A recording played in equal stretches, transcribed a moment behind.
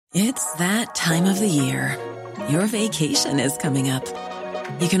It's that time of the year. Your vacation is coming up.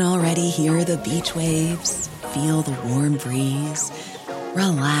 You can already hear the beach waves, feel the warm breeze,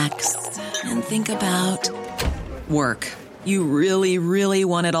 relax, and think about work. You really, really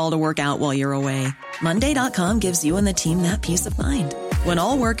want it all to work out while you're away. Monday.com gives you and the team that peace of mind. When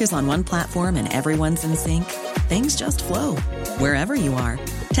all work is on one platform and everyone's in sync, things just flow. Wherever you are,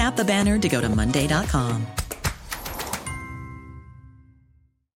 tap the banner to go to Monday.com.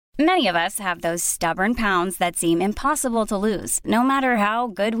 Many of us have those stubborn pounds that seem impossible to lose, no matter how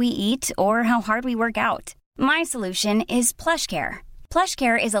good we eat or how hard we work out. My solution is PlushCare.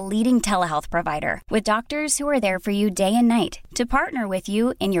 PlushCare is a leading telehealth provider with doctors who are there for you day and night to partner with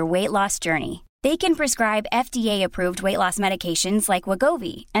you in your weight loss journey. They can prescribe FDA-approved weight loss medications like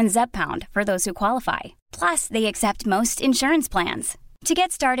Wegovy and Zepbound for those who qualify. Plus, they accept most insurance plans. To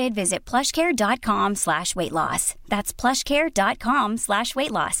get started, visit plushcare.com/weightloss. That's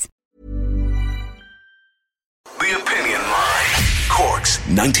plushcare.com/weightloss. The Opinion Line, Cork's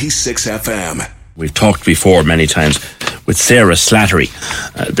 96 FM. We've talked before many times with Sarah Slattery,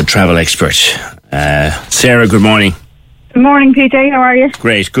 the travel expert. Sarah, good morning. Good morning, PJ. How are you?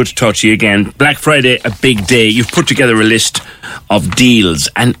 Great. Good to talk to you again. Black Friday, a big day. You've put together a list of deals,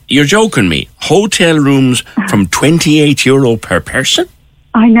 and you're joking me. Hotel rooms from €28 per person?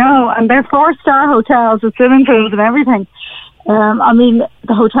 I know, and they're 4-star hotels with swimming pools and everything. I mean,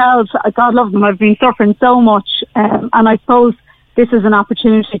 the hotels, God love them, I've been suffering so much, and I suppose this is an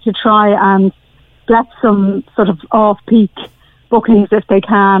opportunity to try and get some sort of off-peak bookings if they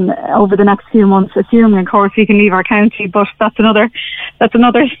can over the next few months, assuming of course we can leave our county, but that's another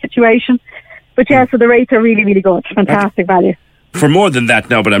situation. But yeah, so the rates are really, really good. Fantastic value. For more than that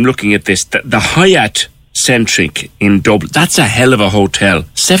now, but I'm looking at this, the Hyatt Centric in Dublin, that's a hell of a hotel.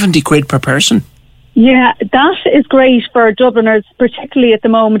 70 quid per person. Yeah, that is great for Dubliners, particularly at the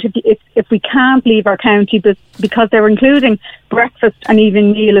moment if we can't leave our county, because they're including breakfast and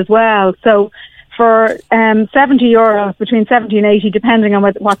evening meal as well. So for €70, between 70 and 80, depending on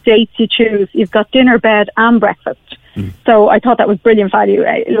what dates you choose, you've got dinner, bed and breakfast. So I thought that was brilliant value.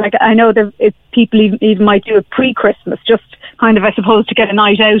 Like, I know that people even might do it pre-Christmas, just kind of, I suppose, to get a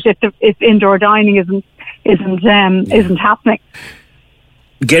night out if indoor dining isn't happening.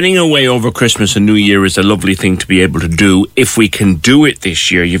 Getting away over Christmas and New Year is a lovely thing to be able to do. If we can do it this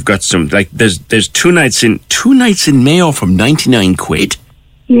year, you've got some, like, there's two nights in Mayo from 99 quid.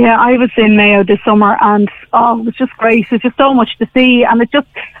 Yeah, I was in Mayo this summer, and it was just great. There's just so much to see, and I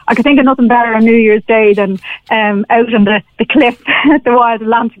could think of nothing better on New Year's Day than out on the cliff at the Wild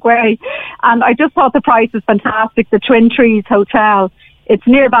Atlantic Way. And I just thought the price was fantastic. The Twin Trees Hotel, it's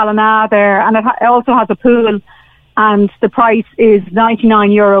near Ballina there, and it also has a pool, and the price is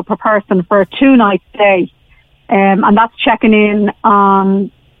 €99 per person for a 2-night stay, and that's checking in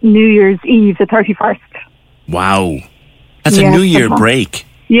on New Year's Eve, the 31st. Wow, that's a New Year break.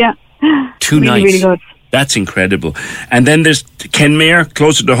 Yeah. 2 really, nights. really good. That's incredible. And then there's Kenmare,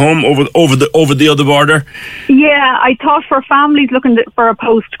 closer to home, over the other border. Yeah, I thought for families looking for a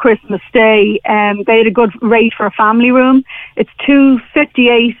post-Christmas stay, they had a good rate for a family room. It's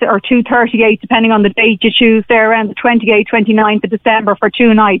 $258 or $238, depending on the date you choose. There around the 28th, 29th of December for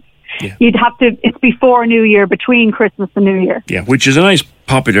 2 nights. Yeah. It's before New Year, between Christmas and New Year. Yeah, which is a nice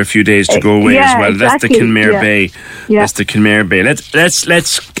popular few days to go away as well. Exactly. That's the Kenmare Bay. Yeah. That's the Kenmare Bay. Let's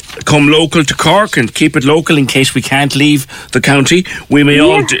come local to Cork and keep it local in case we can't leave the county. We may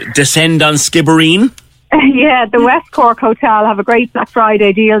all descend on Skibbereen. Yeah, the West Cork Hotel have a great Black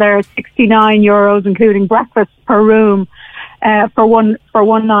Friday deal there. It's €69, including breakfast per room for one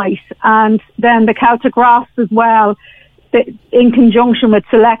night. And then the Celtic Ross as well, in conjunction with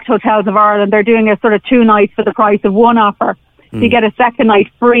Select Hotels of Ireland, they're doing a sort of 2 nights for the price of one offer. You get a second night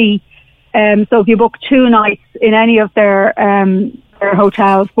free. So if you book 2 nights in any of their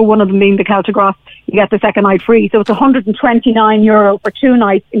hotels, but one of them being the Celtic Ross, you get the second night free. So it's €129 for 2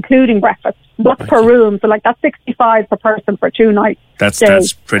 nights, including breakfast. What's per room? So like that's $65 per person for 2 nights.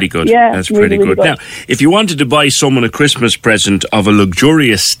 That's pretty good. Yeah, that's pretty really good. Now, if you wanted to buy someone a Christmas present of a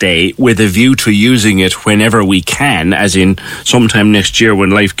luxurious stay with a view to using it whenever we can, as in sometime next year when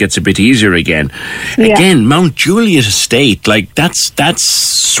life gets a bit easier again, again, Mount Juliet Estate, like that's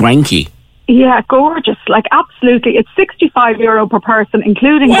swanky. Yeah, gorgeous. Like absolutely, it's €65 per person,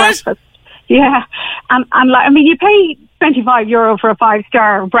 including breakfast. Yeah, and like, I mean, you pay €25 for a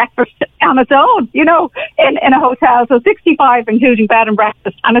 5-star breakfast on its own, you know, in a hotel. So 65 including bed and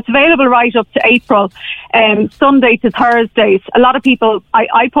breakfast, and it's available right up to April, Sunday to Thursdays. A lot of people,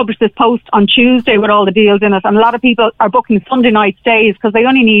 I published this post on Tuesday with all the deals in it, and a lot of people are booking Sunday night stays because they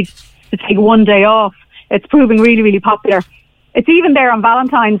only need to take one day off. It's proving really, really popular. It's even there on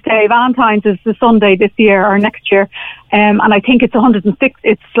Valentine's Day. Valentine's is the Sunday this year or next year. And I think it's 106,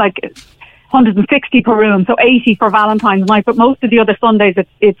 it's like 160 per room, so 80 for Valentine's night. But most of the other Sundays,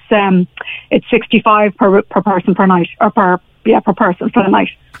 it's 65 per person per night, or per person for the night.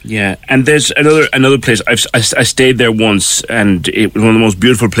 Yeah, and there's another place. I stayed there once, and it was one of the most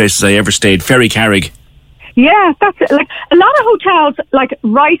beautiful places I ever stayed. Ferry Carrig. Yeah, that's it. Like a lot of hotels, like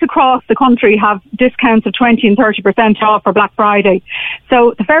right across the country, have discounts of 20 and 30% off for Black Friday.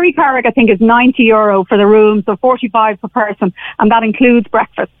 So the Ferry Carrig, I think, is €90 for the room, so 45 per person, and that includes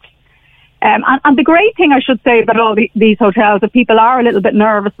breakfast. And the great thing I should say about all these hotels, if people are a little bit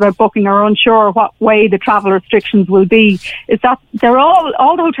nervous about booking or unsure what way the travel restrictions will be, is that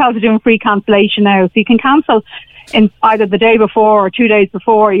all the hotels are doing free cancellation now. So you can cancel in either the day before or 2 days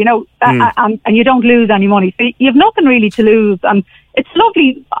before, and you don't lose any money. So you have nothing really to lose. And it's a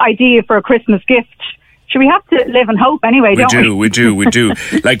lovely idea for a Christmas gift. So we have to live and hope anyway, don't we? We do.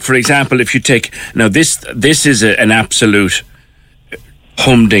 Like, for example, if you take, now this is an absolute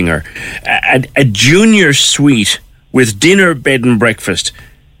humdinger. A junior suite with dinner, bed and breakfast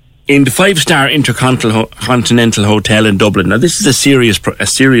in the 5-star Intercontinental Hotel in Dublin. Now, this is a serious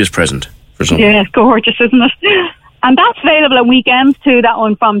present for someone. Yeah, it's gorgeous, isn't it? And that's available on weekends too, that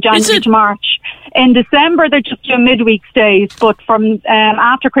one from January to March. In December, they're just doing midweek stays, but from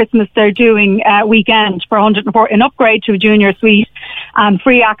after Christmas, they're doing weekend for 104, an upgrade to a junior suite and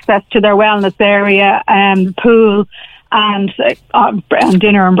free access to their wellness area, pool, and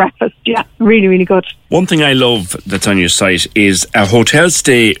dinner and breakfast. Yeah, really, really good. One thing I love that's on your site is a hotel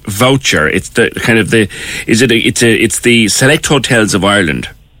stay voucher. It's the kind of it's the Select Hotels of Ireland.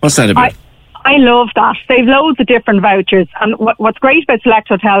 What's that about? I love that. They've loads of different vouchers, and what's great about Select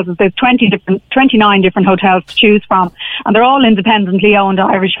Hotels is there's 29 different hotels to choose from, and they're all independently owned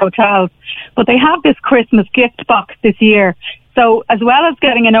Irish hotels. But they have this Christmas gift box this year. So as well as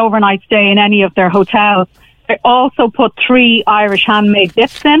getting an overnight stay in any of their hotels, they also put 3 Irish handmade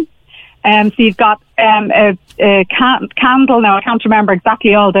gifts in. So you've got a candle. Now I can't remember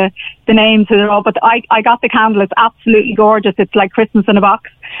exactly all the names of it all, but I got the candle. It's absolutely gorgeous. It's like Christmas in a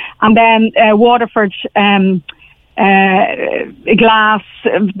box. And then Waterford a glass,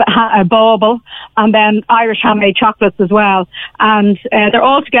 a bauble, and then Irish handmade chocolates as well. And they're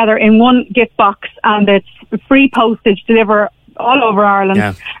all together in one gift box, and it's free postage deliver all over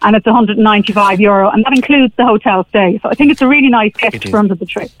Ireland, and it's €195, and that includes the hotel stay. So I think it's a really nice gift for under the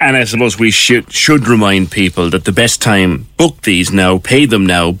tree. And I suppose we should remind people that the best time, book these now, pay them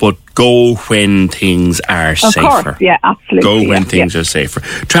now, but go when things are safer. Of course, yeah, absolutely. Go when things are safer.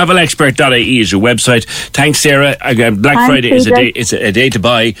 TravelExpert.ie is your website. Thanks, Sarah. Black Friday is a day to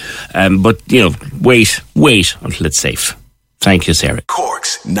buy, but wait until it's safe. Thank you, Sarah.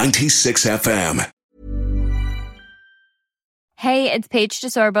 Cork's 96 FM. Hey, it's Paige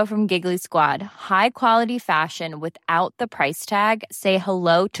DeSorbo from Giggly Squad. High quality fashion without the price tag. Say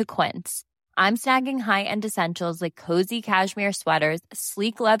hello to Quince. I'm snagging high-end essentials like cozy cashmere sweaters,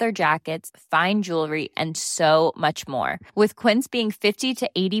 sleek leather jackets, fine jewelry, and so much more. With Quince being 50 to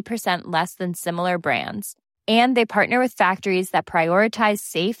 80% less than similar brands. And they partner with factories that prioritize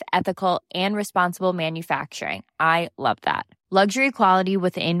safe, ethical, and responsible manufacturing. I love that. Luxury quality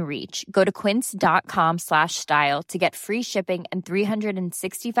within reach. Go to quince.com/style to get free shipping and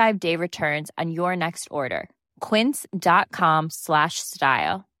 365-day returns on your next order.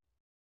 Quince.com/style.